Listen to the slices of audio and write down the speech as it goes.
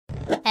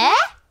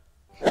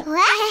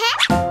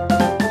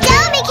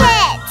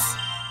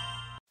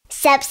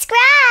Subscribe!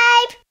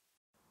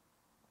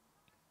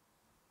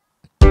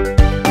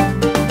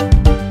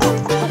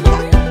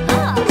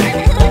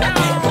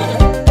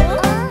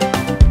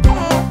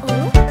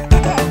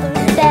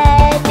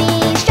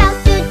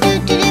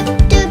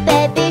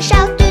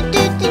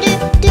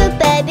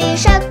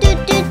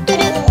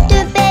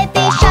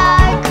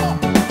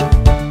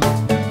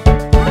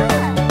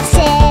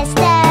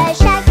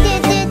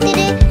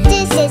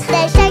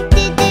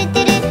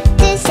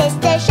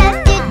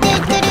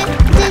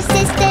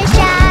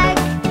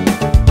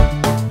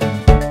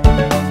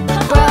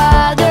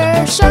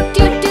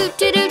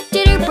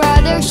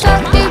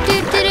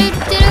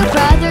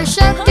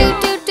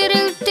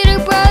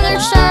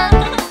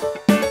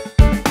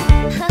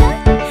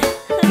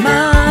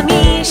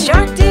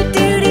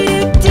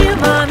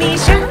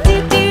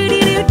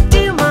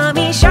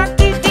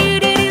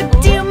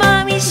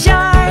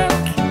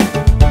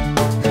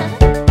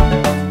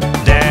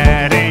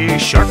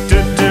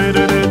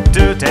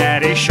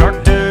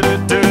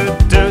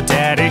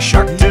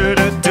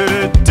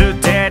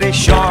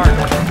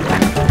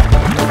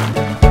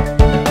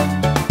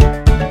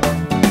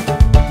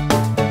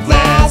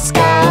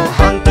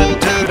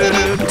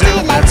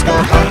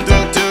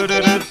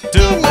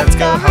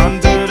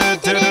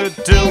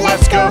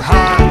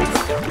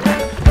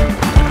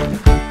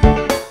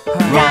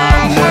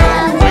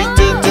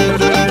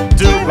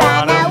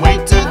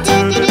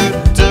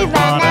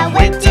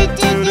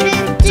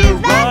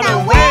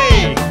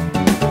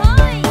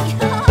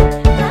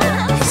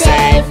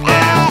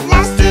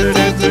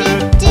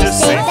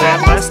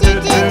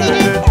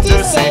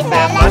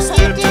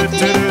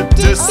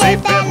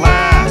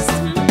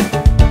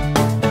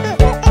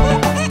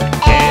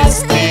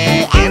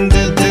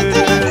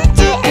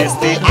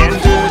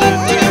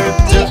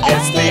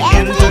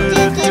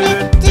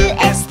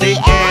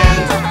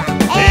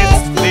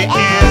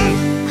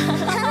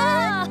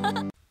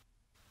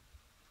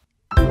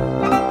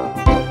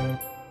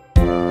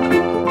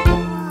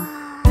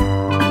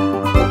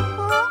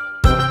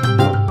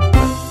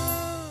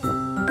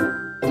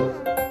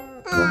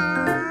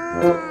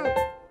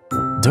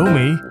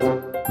 Domi,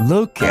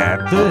 look at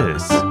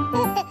this.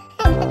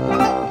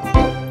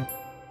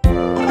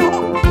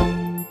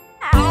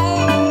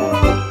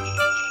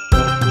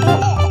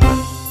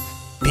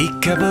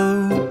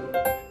 Peekaboo,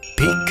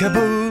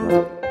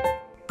 peekaboo,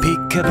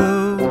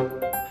 peekaboo,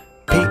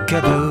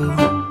 peekaboo,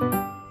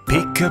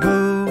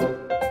 peekaboo,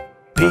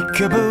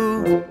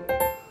 peekaboo.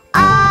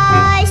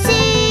 I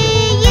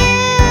see you.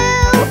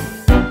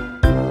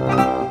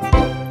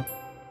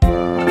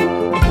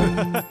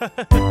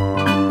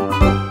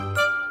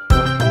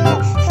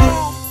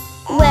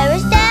 Where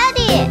is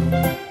Daddy?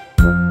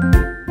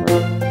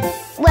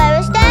 Where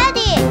is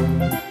Daddy?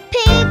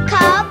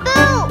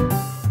 Peekaboo.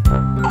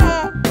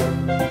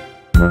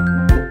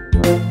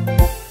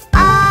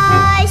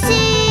 I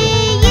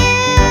see you.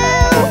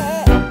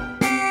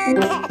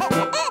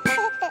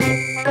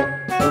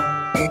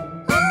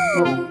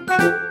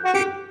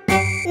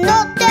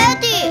 Not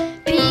Daddy.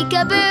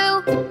 Peekaboo.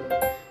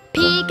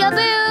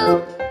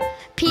 Peekaboo.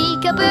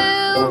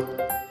 Peekaboo.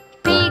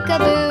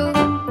 Peekaboo.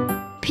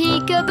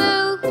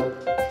 Peekaboo.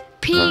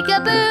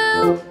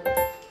 Peekaboo.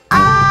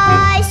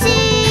 I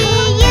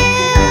see you.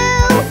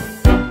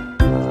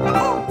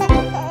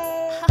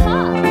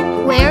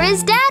 Where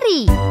is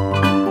Daddy?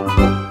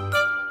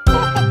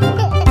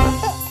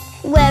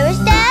 Where is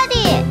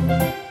Daddy?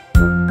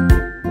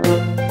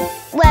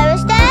 Where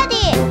is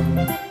Daddy?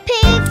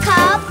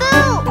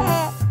 Peekaboo.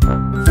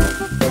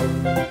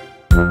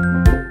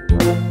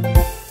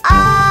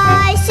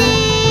 I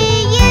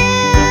see you.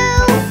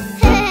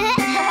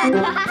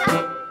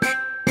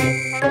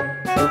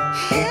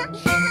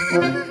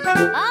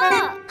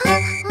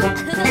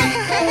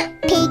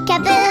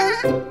 Peekaboo,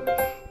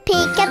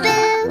 peekaboo,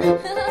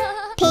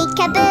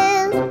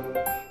 peekaboo,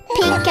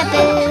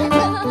 peekaboo,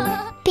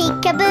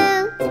 peekaboo,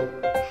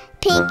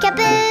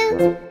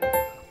 peekaboo.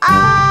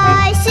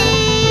 I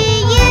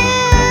see you.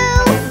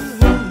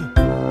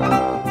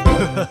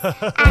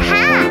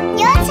 Aha!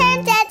 Your turn,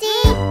 Daddy.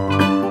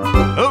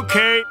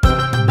 Okay.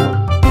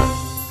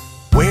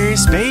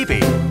 Where's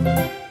Baby?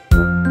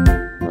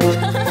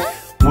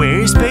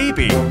 Where's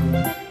Baby?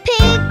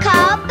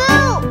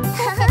 Peekaboo.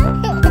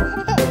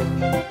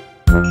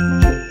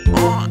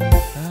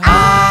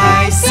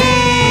 I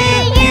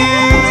see you.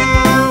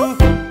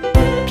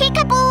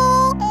 Peekaboo.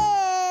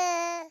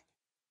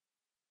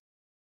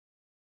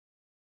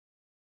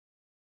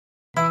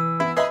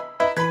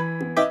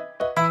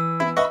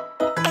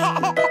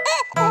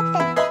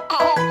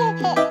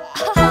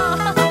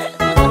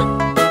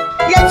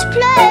 Let's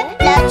play.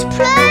 Let's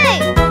play.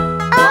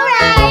 All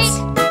right.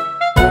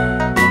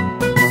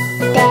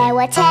 There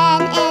were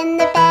 10 in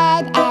the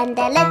bed, and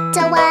the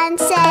little one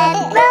said,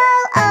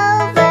 roll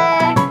over,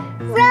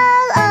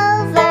 roll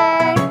over.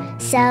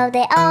 So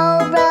they all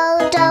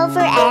rolled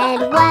over,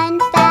 and one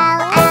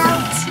fell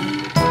out.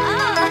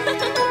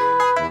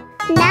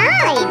 9.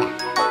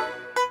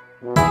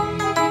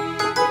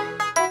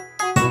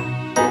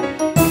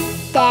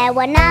 There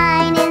were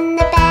 9 in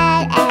the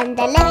bed, and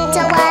the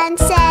little one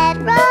said,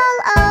 roll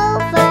over.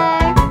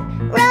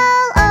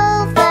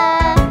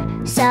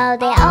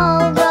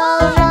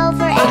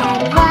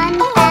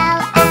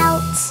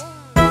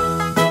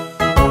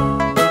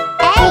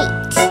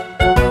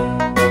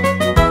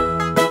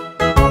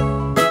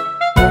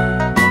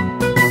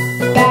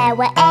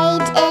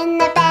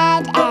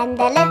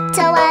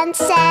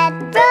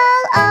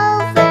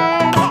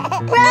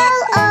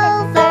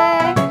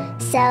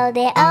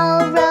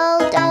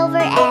 rolled over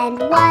and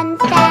one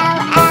fell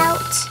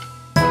out.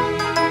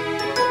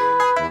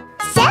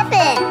 7.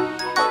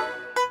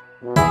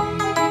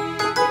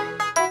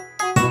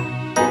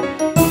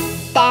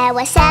 There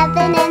were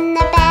 7 in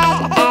the bed,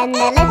 and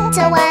the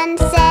little one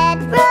said,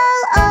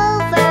 roll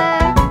over,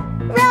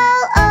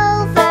 roll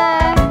over.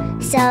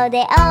 So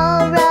they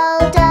all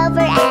rolled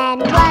over and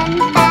one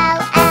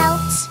fell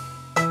out.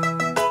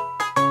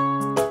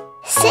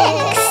 6.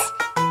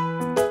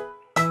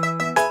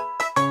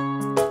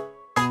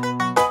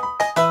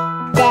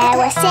 There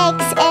were 6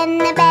 in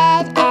the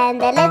bed, and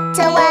the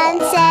little one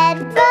said,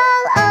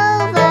 roll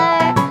over,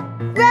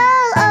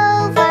 roll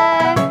over.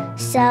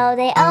 So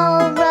they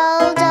all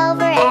rolled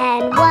over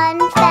and one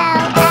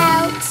fell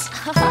out.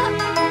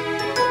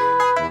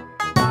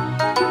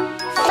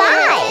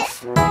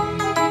 5.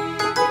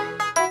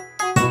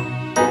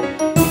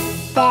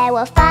 There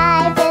were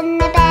 5 in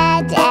the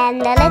bed,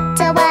 and the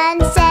little one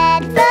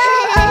said,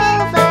 roll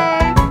over,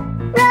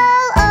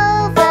 roll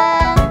over.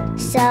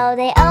 So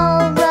they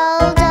all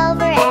rolled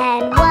over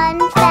and one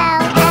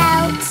fell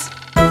out.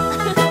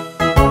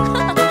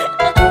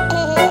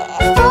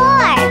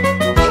 4.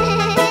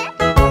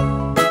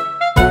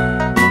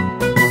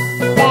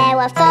 There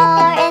were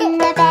 4 in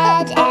the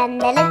bed, and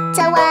the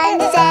little one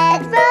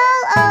said,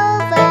 roll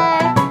over,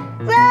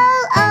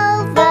 roll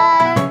over.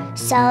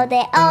 So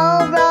they all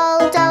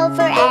rolled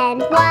over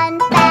and one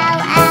fell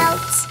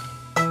out.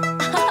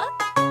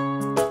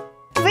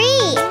 3.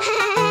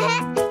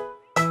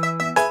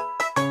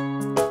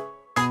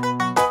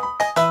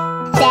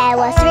 There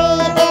were 3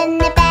 in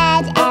the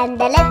bed, and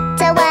the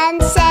little one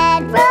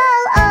said,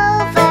 roll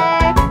over,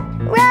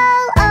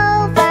 roll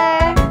over.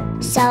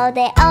 So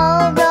they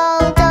all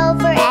rolled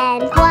over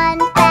and one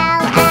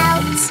fell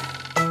out.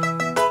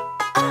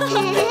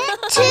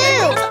 2.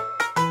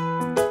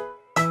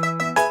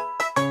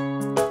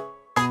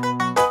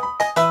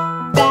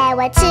 There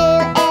were 2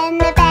 in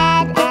the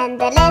bed, and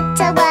the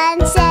little one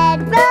said,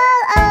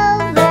 roll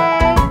over,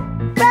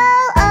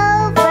 roll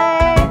over.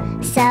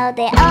 So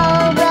they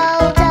all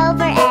rolled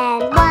over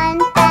and one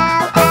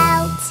fell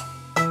out.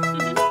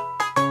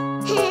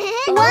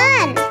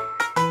 1.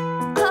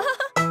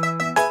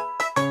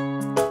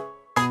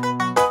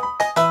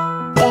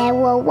 There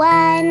were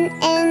 1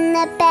 in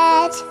the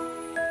bed,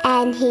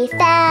 and he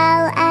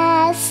fell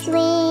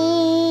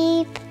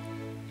asleep.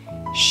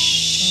 Shh.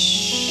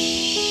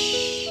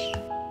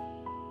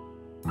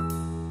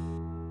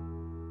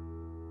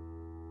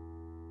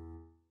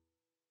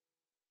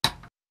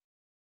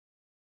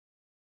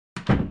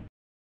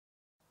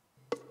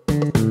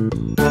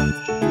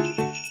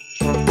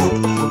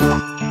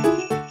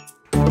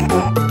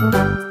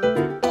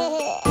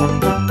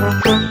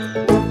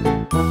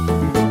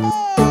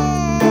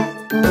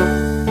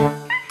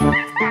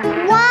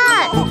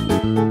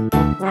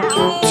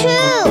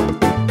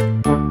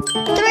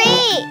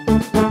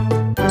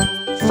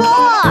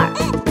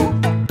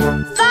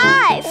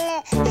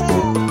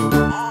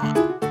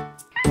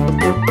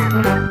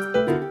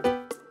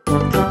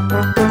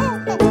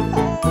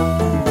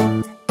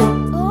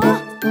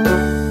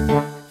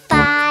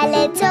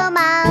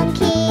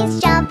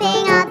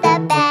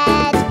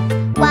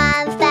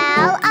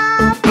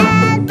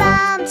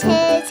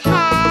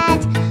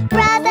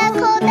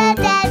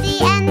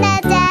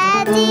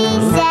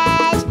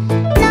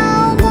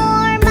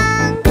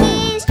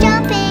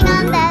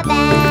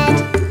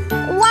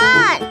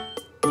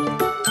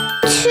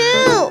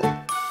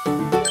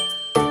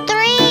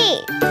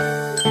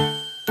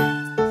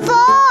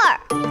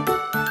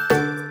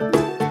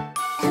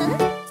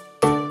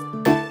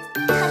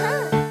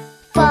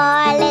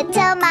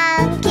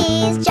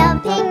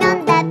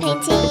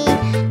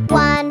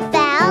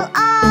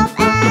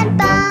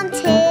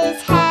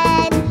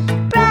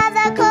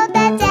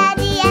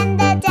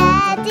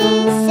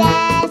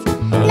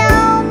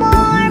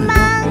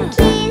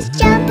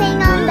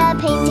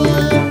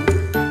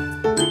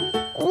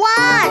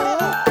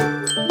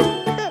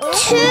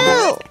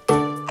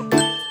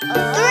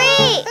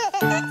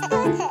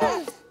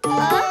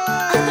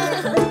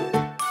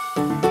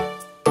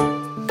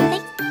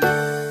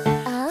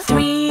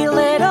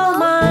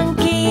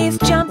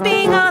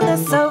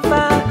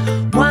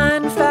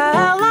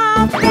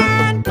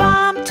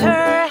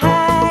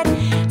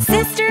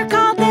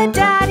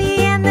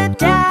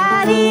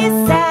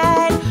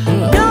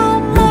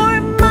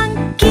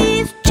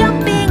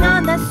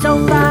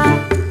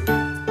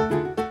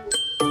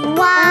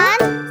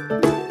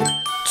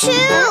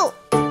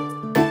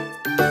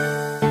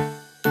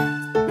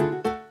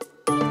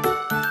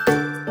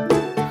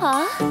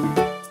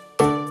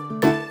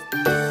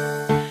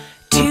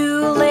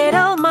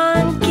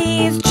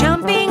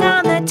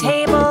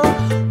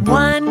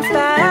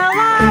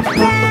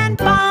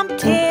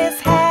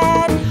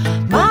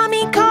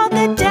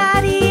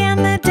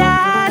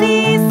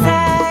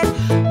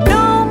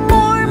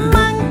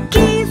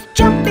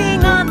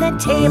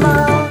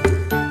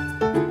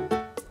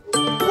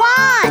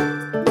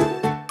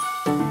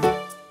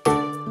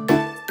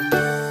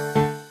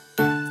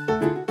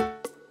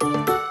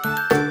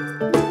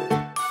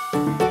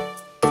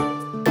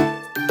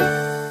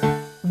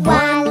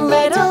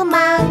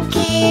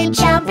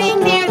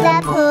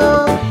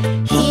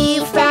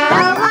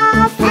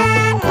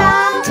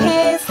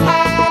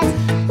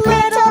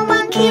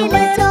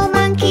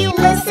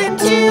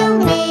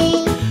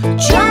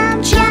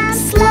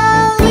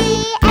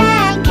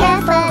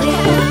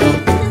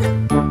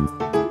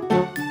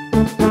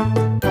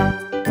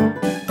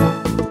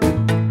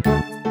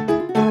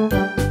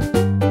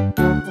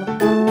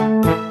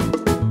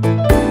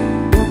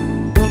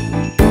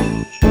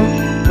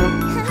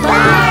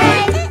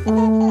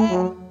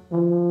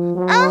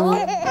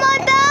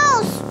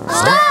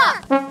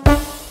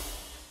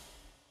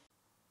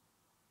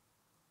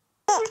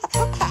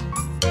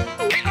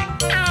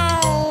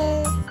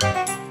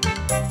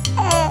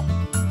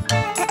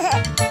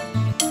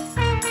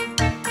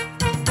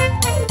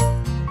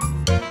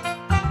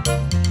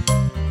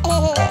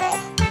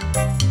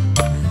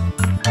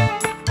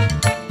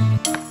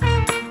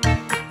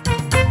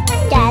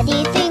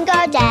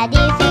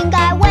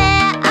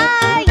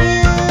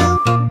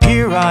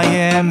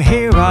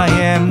 here I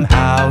am,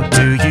 how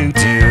do you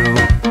do?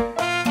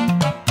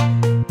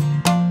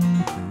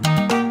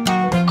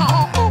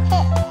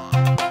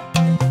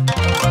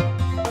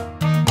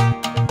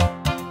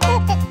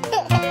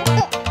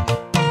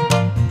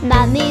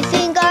 Mommy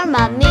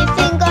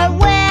finger,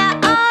 where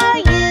are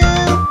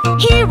you?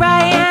 Here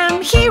I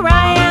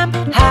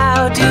am,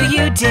 how do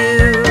you do?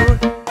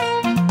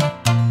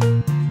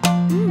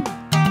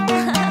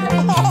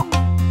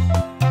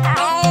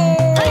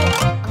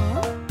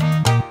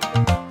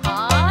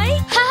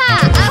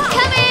 I'm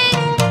coming!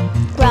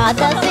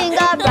 Brother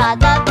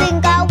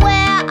finger,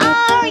 where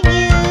are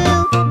you?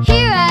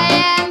 Here I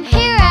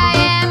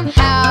am,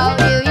 how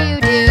do you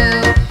do?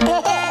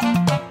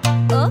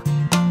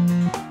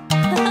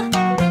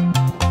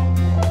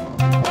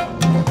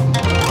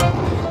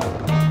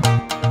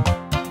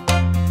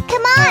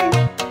 Come on!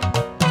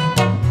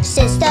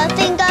 Sister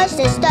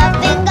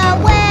finger,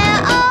 where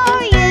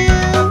are you?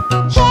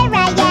 Here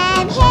I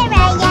am,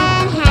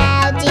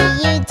 how do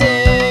you do?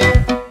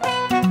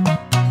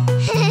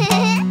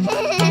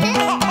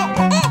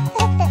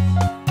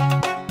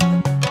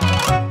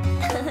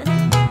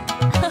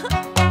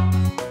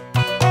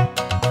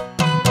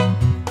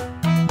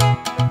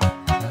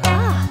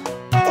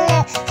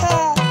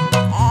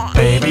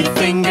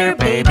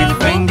 Baby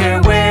finger,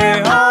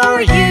 where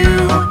are you?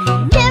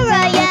 Here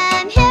I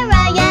am,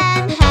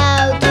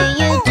 how do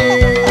you do?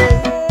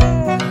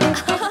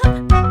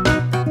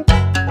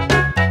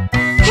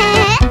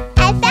 I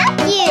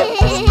found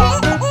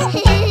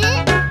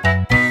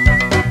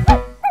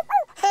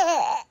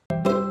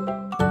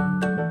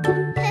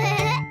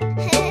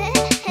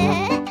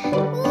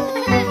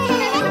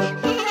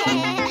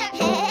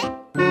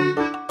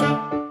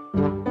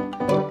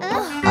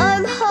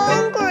I'm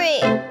hungry.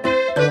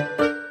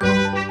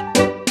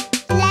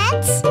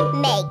 Let's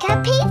make a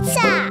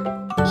pizza.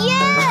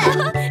 Yeah.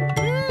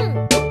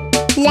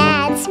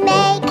 Let's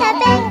make a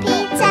big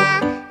pizza.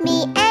 Me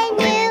and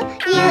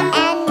you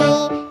and me.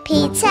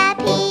 Pizza,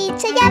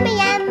 yummy,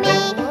 yummy.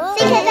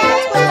 Think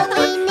about what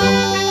we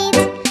need.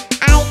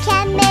 I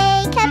can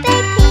make a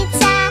big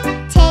pizza.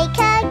 Take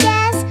a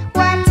guess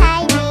what I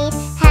need.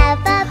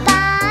 Have a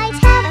bite.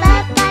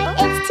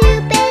 It's too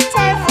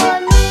bitter for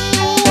me.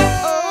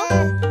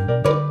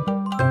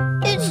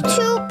 It's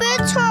too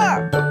bitter.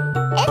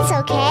 It's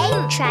okay.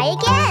 Try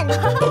again.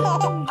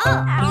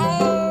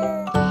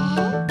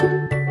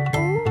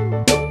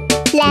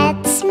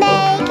 Let's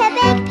make a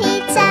big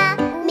pizza.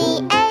 Me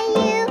and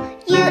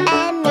you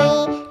and me.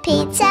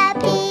 Pizza,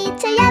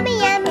 yummy,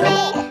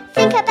 yummy.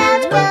 Think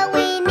about what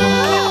we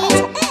need.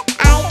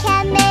 I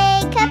can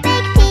make a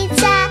big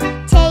pizza.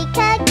 Take a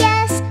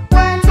guess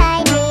what I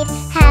need.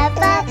 Have a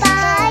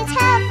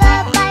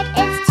bite.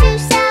 It's too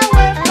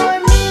sour for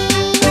me.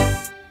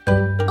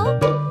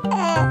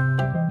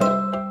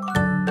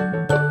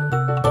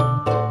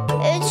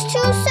 It's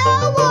too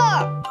sour.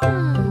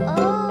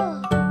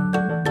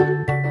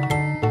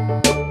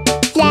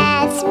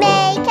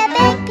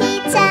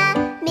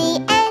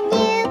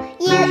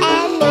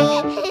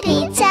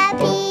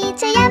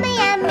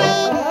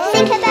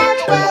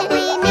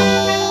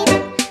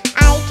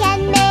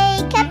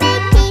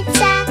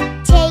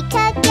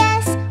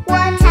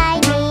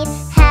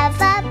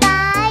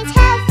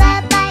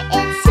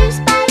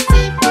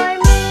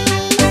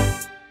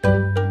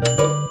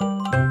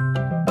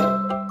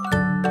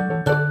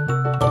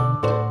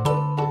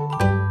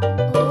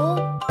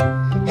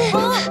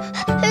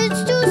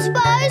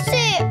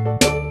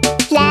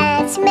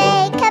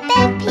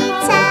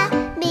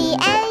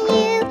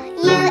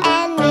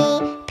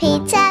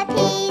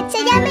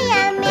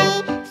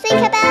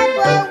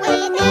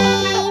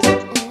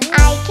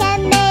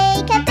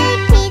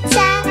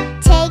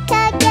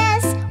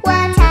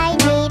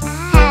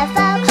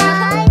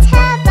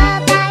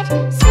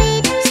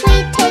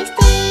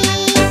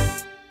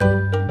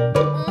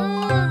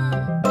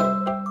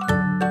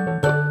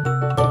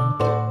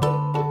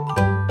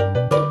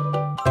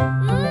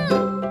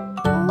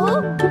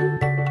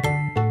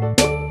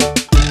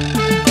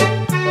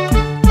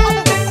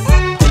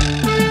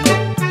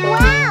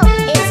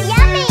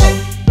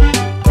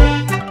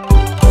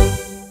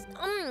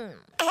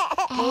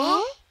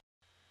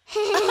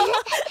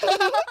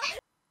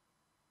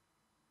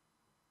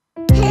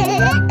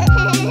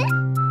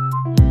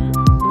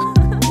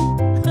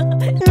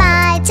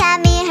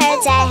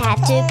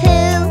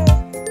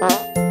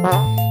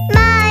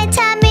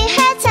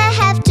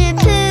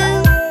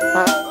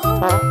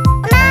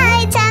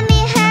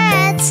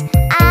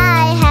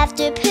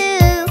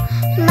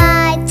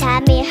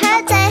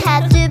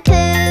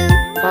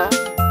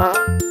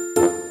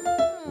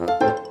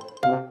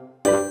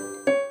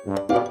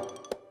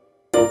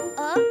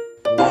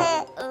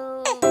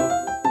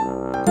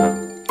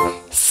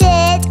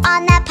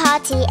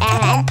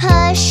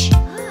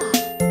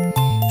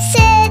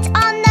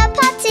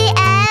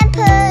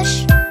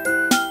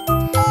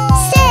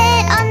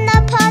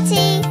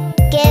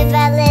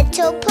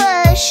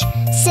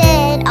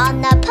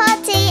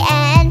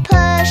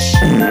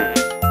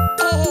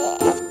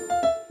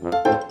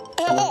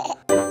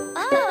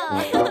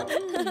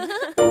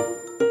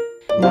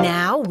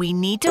 Now we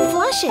need to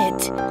flush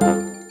it.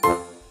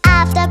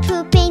 After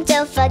pooping,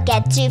 don't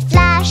forget to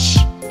flush.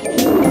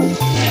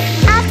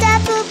 After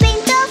pooping,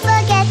 don't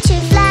forget to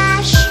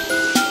flush.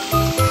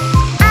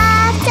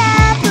 After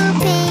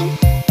pooping,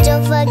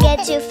 don't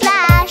forget to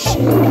flush.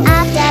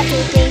 After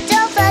pooping,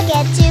 don't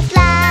forget to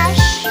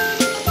flush.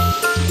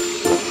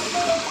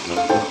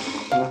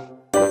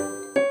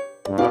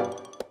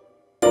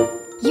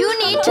 You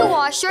need to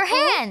wash your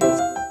hands.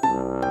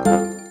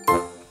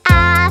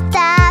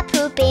 After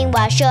pooping,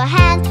 wash your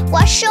hands.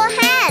 Wash your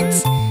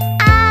hands.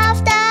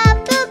 After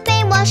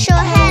pooping, wash your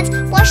hands.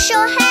 Wash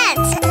your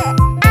hands.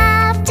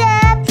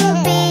 After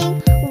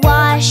pooping,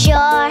 wash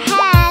your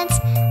hands.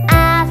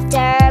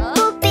 After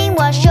pooping,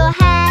 wash your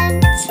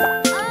hands.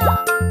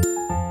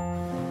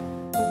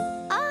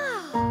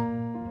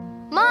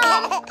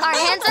 Mom, our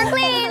hands are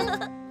clean.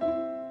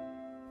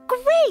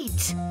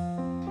 Great!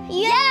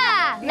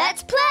 Yeah,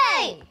 let's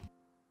play.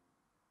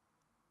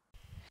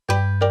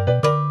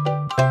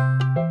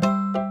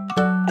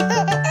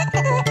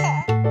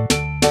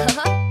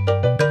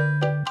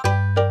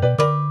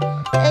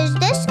 Is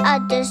this a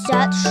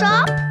dessert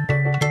shop?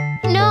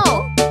 No,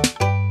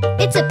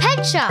 it's a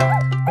pet shop.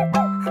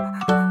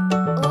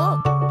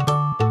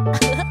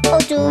 Or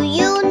do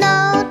you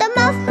know the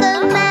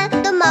Muffin Man?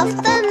 The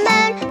Muffin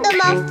Man, the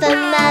Muffin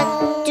Man.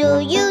 Do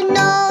you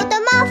know the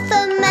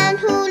Muffin Man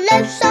who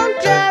lives on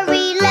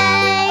Drury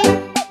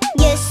Lane?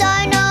 Yes,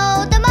 I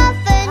know the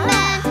Muffin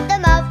Man, the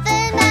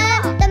Muffin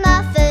Man, the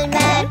Muffin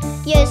Man.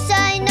 Yes,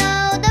 I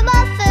know the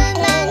Muffin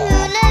Man who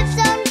lives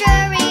on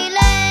Drury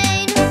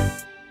Lane.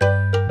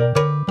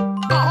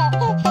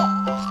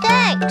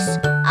 Thanks,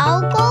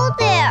 I'll go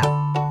there.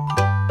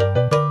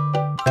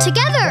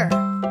 Together.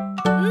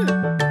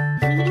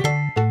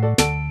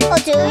 Or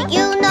do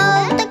you know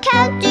the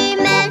Candy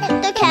Man?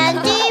 The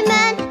Candy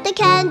Man, the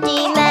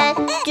Candy Man.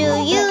 Do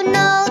you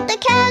know the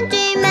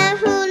Candy Man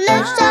who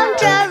lives on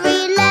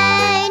Drury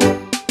Lane?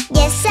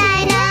 Yes,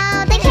 I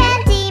know the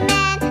Candy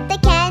Man, the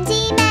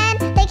Candy Man,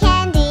 the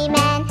Candy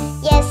Man.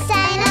 Yes,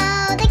 I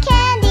know the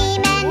Candy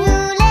Man who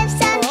lives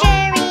on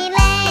Drury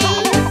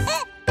Lane.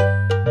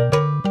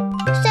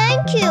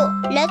 Thank you.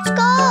 Let's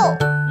go.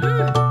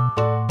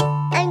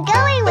 I'm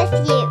going with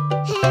you.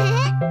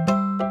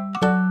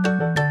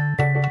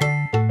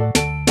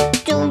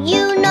 Do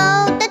you know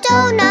the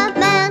Donut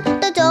Man?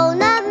 The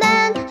Donut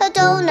Man, the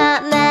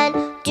Donut Man.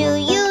 Do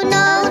you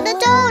know the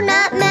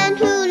Donut Man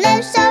who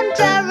lives on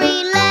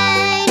Drury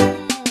Lane?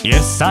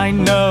 Yes, I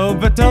know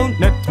the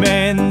Donut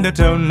Man, the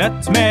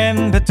Donut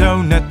Man, the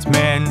Donut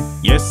Man.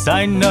 Yes,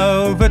 I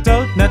know the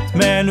Donut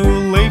Man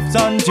who lives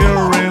on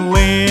Drury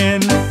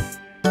Lane.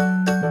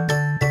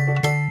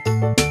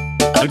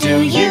 Oh,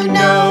 do you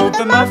know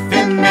the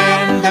Muffin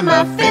Man, the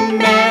Muffin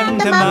Man,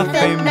 the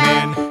Muffin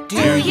Man?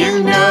 Do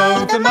you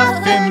know the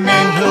Muffin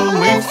Man who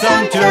lives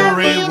on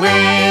Drury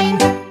Lane?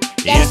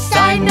 Yes,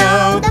 I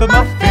know the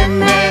Muffin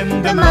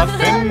Man, the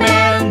Muffin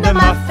Man, the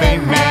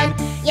Muffin Man.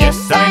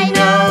 Yes, I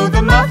know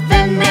the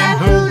Muffin Man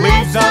who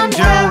lives on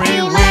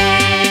Drury Lane.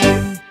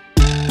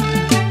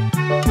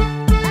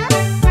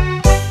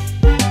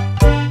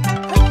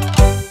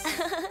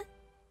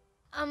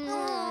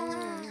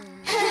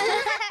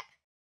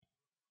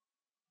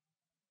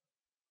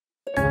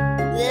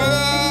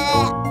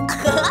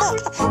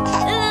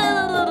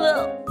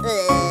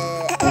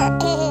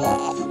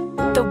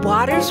 The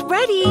water's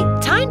ready.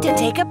 Time to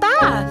take a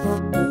bath.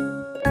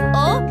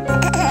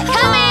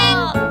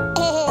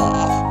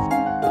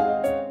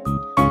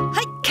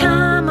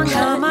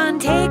 Come on,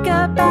 take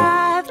a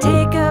bath,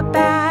 take a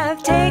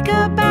bath, take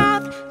a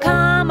bath.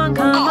 Come on,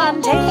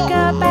 take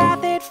a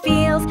bath. It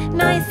feels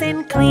nice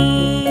and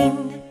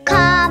clean.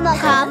 Come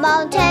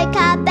on, take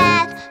a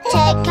bath,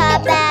 take a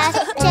bath,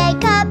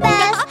 take a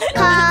bath.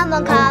 Come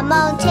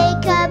on,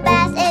 take a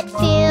bath. It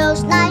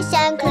feels nice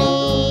and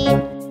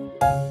clean.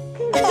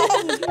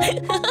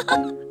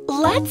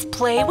 Let's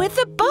play with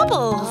the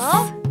bubbles.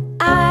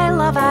 I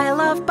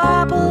love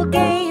bubble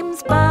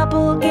games,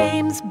 bubble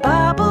games,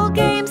 bubble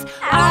games.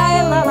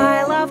 I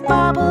love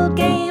bubble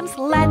games.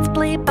 Let's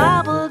play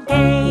bubble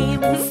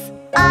games.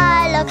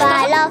 I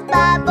love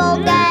bubble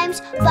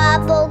games,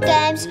 bubble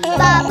games,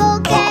 bubble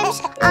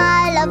games.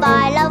 I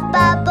love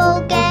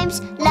bubble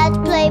games. Let's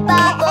play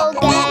bubble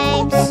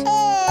games.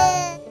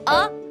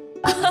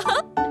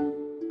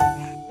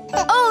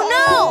 Oh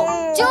no!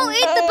 Don't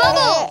eat the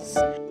bubbles!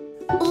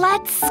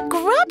 Let's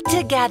scrub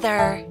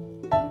together.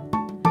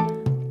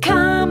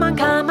 Come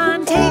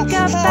on, take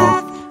a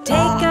bath,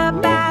 take a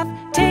bath,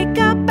 take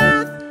a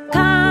bath.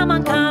 Come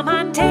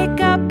on, take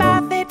a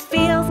bath. It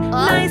feels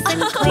nice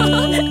and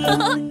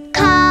clean.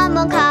 Come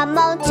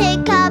on,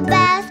 take a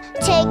bath,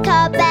 take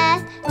a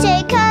bath,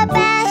 take a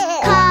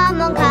bath.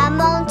 Come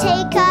on,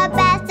 take a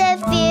bath. It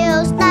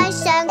feels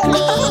nice and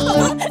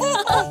clean.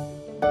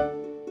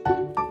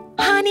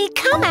 Honey,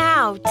 come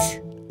out.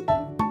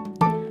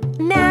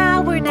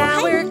 Now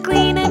we're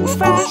clean and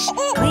fresh,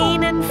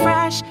 clean and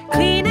fresh,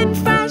 clean and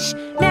fresh.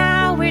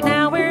 Now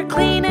we're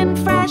clean and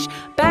fresh.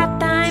 Bath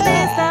time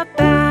is the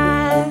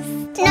best.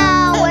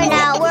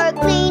 Now we're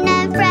clean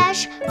and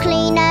fresh,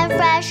 clean and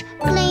fresh,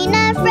 fresh, clean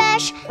and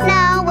fresh.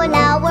 Now we're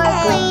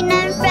clean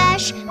and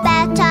fresh.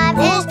 Bath time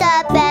is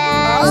the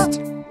best.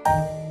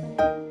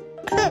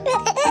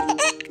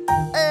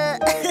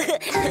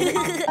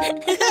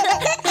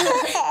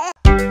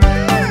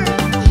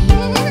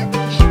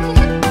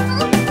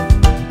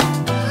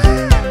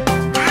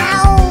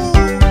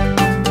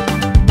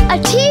 A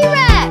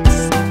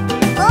T-Rex!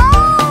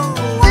 Oh,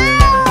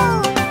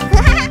 wow!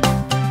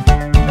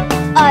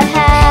 I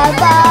have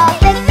a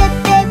big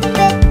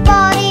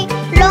body,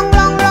 long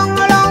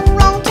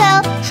tail,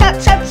 sharp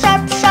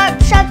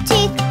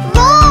teeth.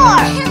 Roar!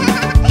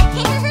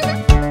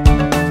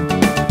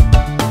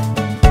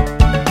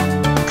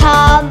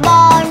 Come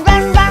on,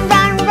 run.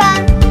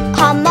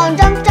 Come on,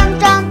 jump.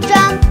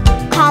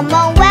 Come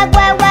on, wag.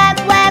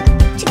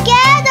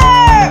 Together!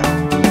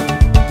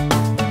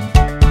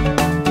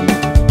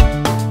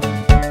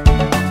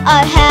 I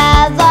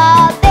have a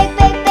big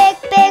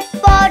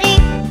body,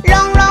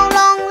 long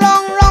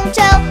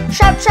tail,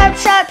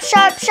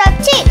 sharp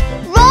teeth.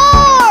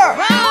 Roar!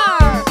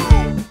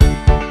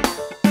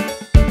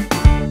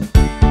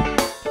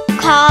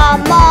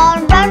 Come on,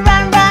 run.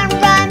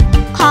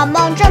 Come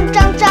on, jump.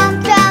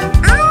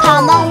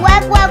 Come on,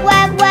 wag.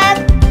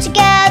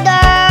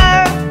 Together.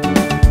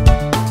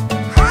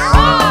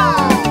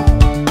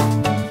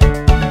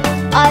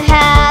 I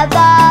have a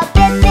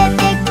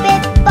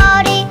big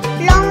body,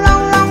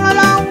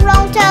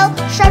 long tail,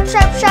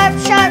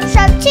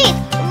 sharp teeth.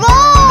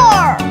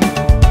 Roar!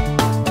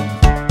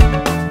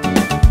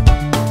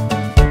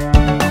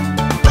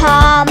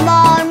 Come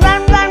on,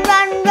 run.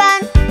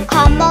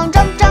 Come on,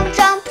 jump.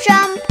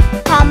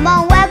 Come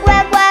on, wag.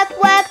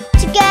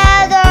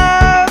 Together.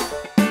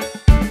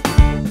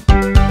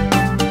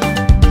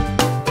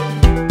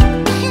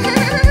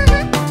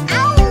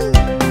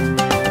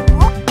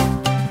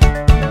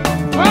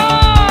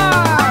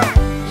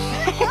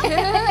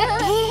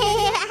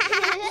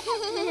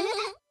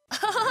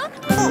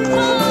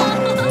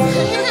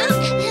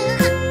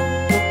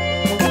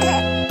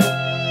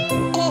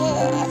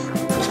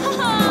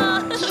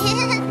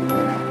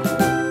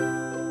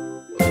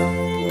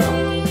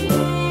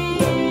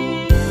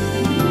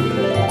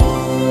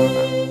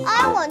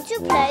 I want to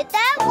play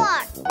that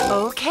one.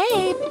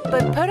 Okay,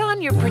 but put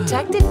on your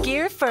protective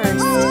gear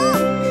first.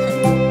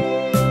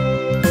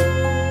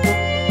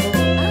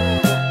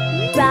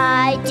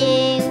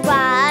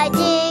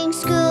 Riding,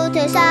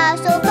 scooters are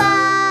so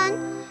fun.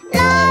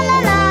 La la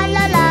la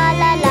la la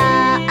la la,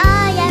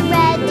 I am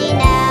ready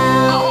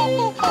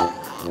now.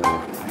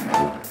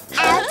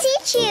 I'll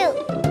teach you.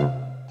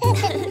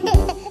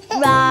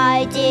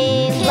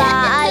 Riding,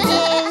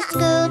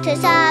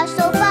 scooters are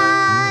so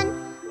fun.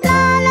 La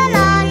la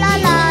la la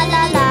la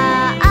la la,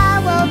 I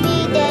will be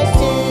there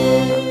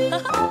soon.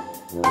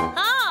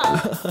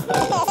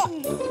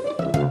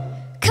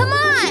 Come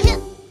on!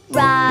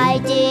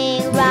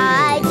 Riding,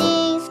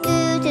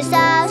 scooters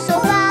are so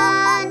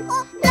fun.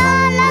 La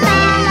la la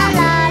la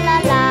la la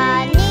la,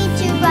 need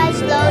to ride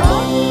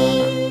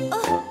slowly.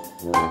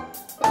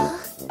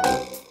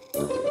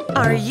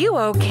 Are you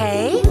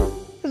okay?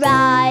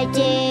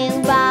 Riding,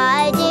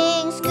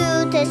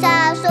 scooters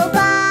are so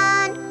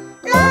fun.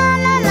 La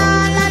la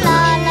la la la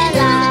la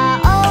la,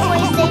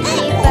 always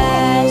safety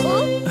first.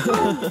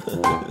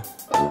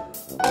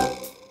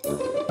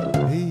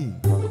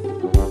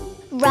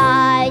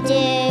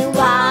 Riding,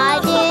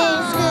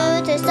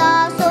 scooters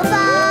are so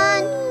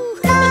fun.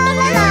 La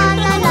la la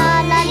la la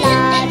la la,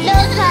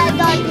 look I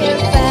got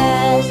here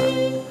first.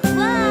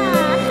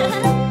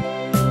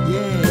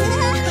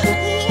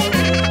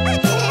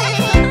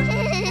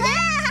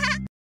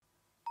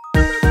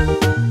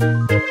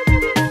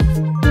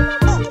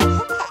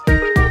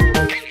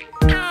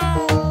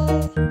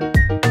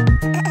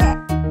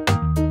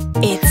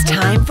 It's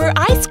time for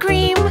ice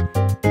cream.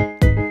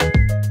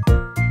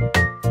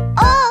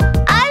 Oh,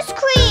 ice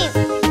cream!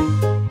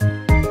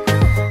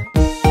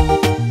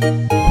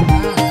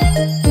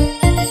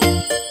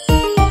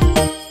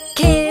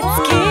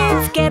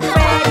 Kids, get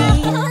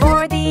ready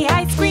for the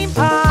ice cream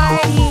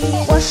party.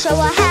 Wash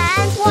our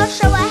hands,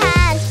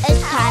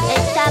 it's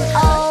time,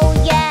 oh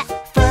yeah.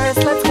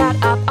 First, let's cut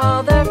up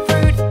all the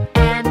fruit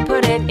and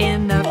put it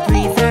in the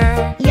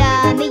freezer.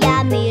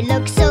 Yummy,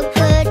 looks so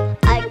good,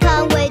 I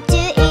can't wait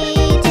to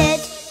eat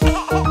it.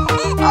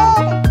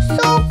 Oh,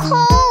 so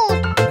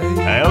cold!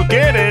 I'll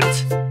get it.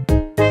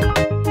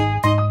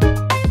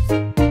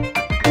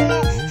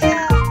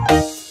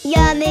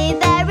 Yummy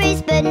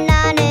berries,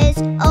 bananas,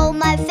 all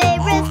my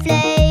favorite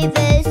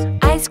flavors.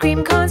 Ice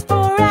cream cones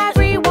for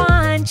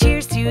everyone.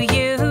 Cheers to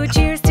you,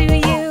 cheers to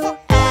you.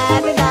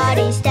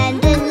 Everybody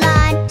stand in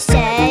line,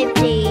 say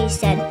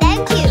please and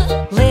thank you.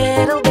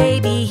 Little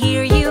baby,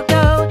 here you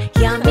go.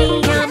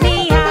 Yummy,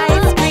 yummy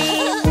ice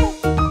cream.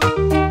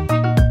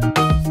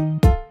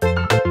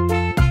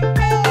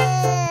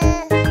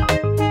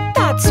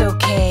 That's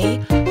okay.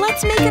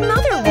 Let's make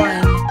another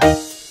one.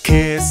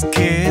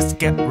 Kids,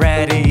 get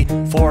ready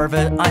for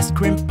the ice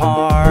cream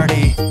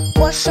party.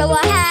 Wash our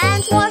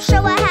hands,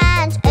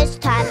 it's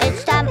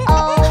time,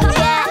 oh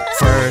yeah.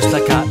 First, I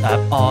cut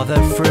up all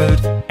the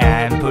fruit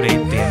and put it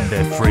in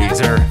the freezer.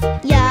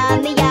 appetizer.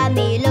 Yummy,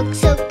 yummy, looks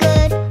so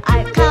good.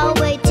 I can't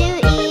wait to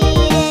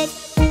eat it.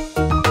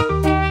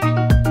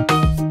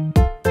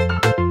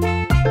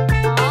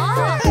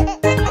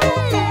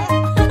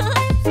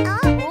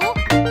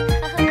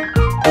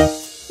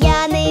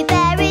 Yummy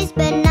berries,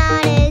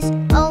 bananas,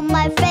 all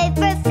my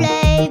favorite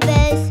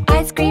flavors.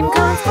 Ice cream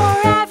cones for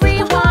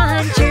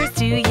everyone. Cheers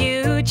to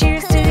you,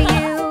 cheers to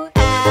you.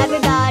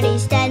 Everybody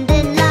stand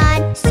in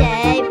line,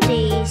 say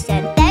please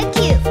and thank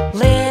you.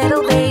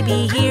 Little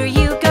baby, here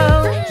you go.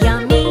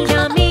 Yummy,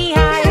 yummy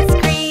ice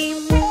cream.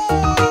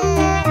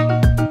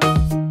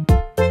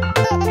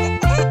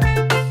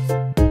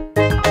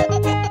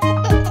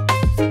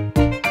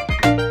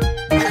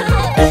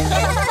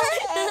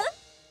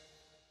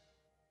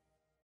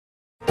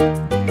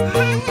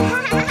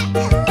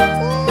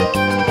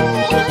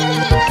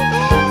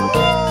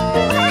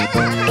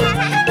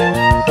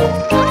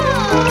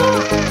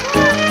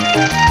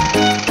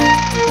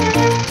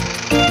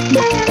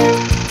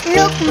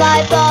 Look,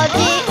 my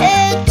body,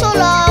 it's so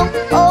long.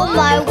 All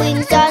my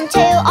wings and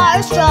tail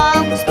are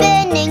strong.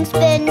 Spinning,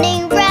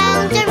 spinning,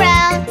 round and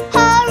round.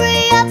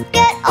 Hurry up,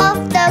 get off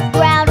the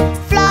ground.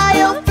 Fly,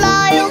 oh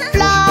fly, oh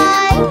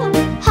fly.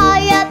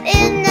 High up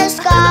in the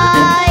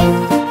sky.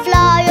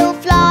 Fly, oh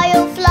fly,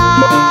 oh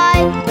fly.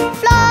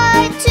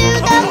 Fly to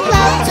the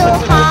clouds so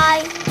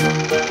high.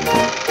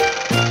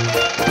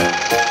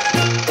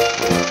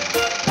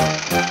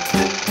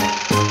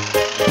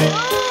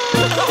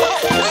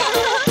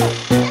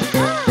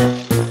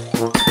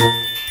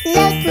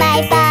 Look,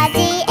 my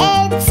body,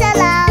 it's so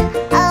long.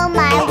 All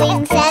my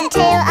wings and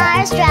tail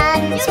are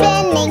strong.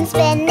 Spinning,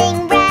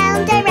 spinning,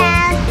 round and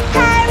round.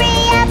 Hurry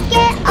up,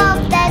 get off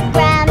the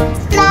ground.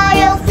 Fly,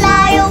 oh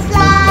fly, oh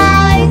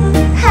fly.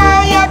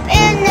 High up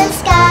in the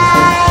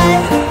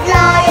sky.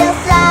 Fly, oh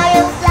fly,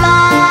 oh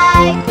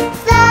fly.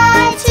 Fly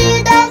to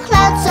the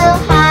clouds so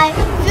high.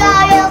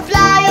 Fly, oh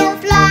fly, oh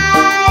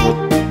fly.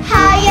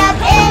 High up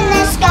in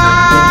the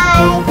sky.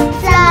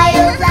 Fly,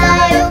 oh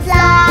fly, oh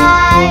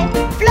fly.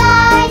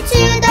 Fly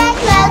to the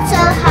clouds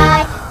so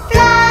high.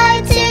 Fly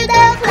to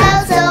the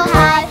clouds so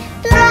high.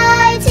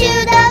 Fly to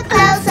the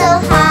clouds so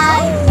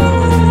high.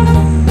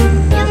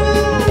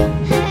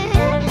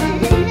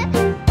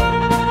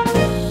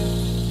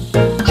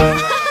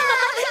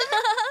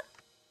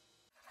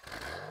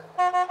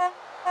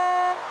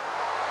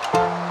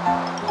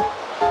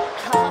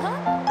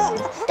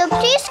 The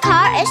police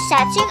car is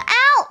setting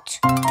out.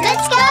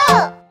 Let's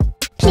go!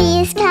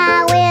 Police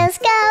car wheels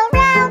go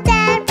round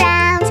and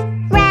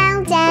round,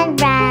 round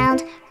and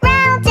round,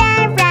 round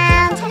and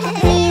round.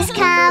 Police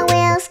car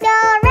wheels go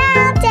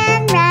round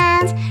and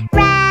round,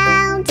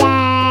 round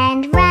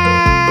and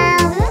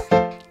round.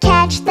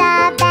 Catch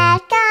the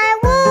bad guy,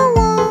 woo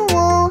woo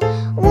woo,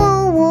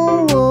 woo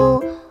woo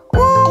woo,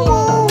 woo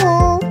woo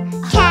woo.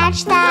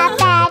 Catch the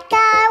bad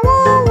guy,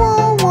 woo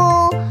woo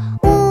woo,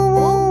 woo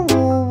woo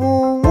woo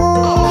woo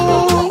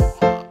woo.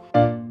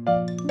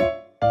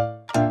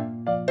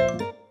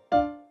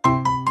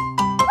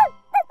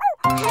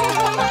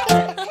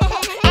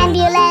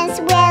 Ambulance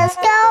wheels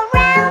go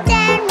round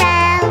and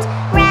round,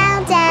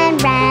 round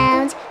and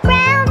round,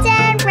 round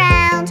and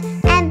round.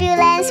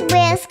 Ambulance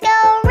wheels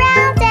go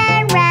round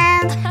and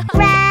round,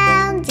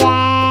 round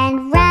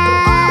and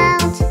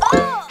round.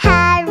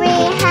 Hurry,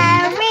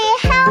 hurry,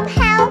 help,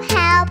 help,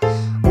 help.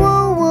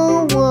 Woo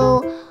woo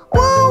woo,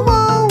 woo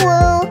woo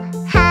woo.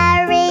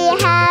 Hurry,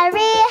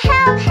 hurry,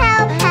 help,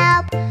 help,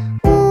 help.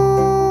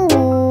 Woo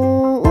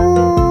woo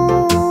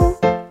woo.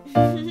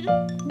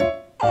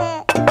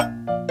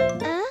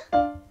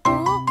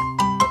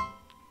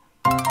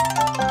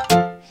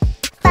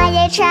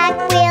 Fire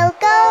truck will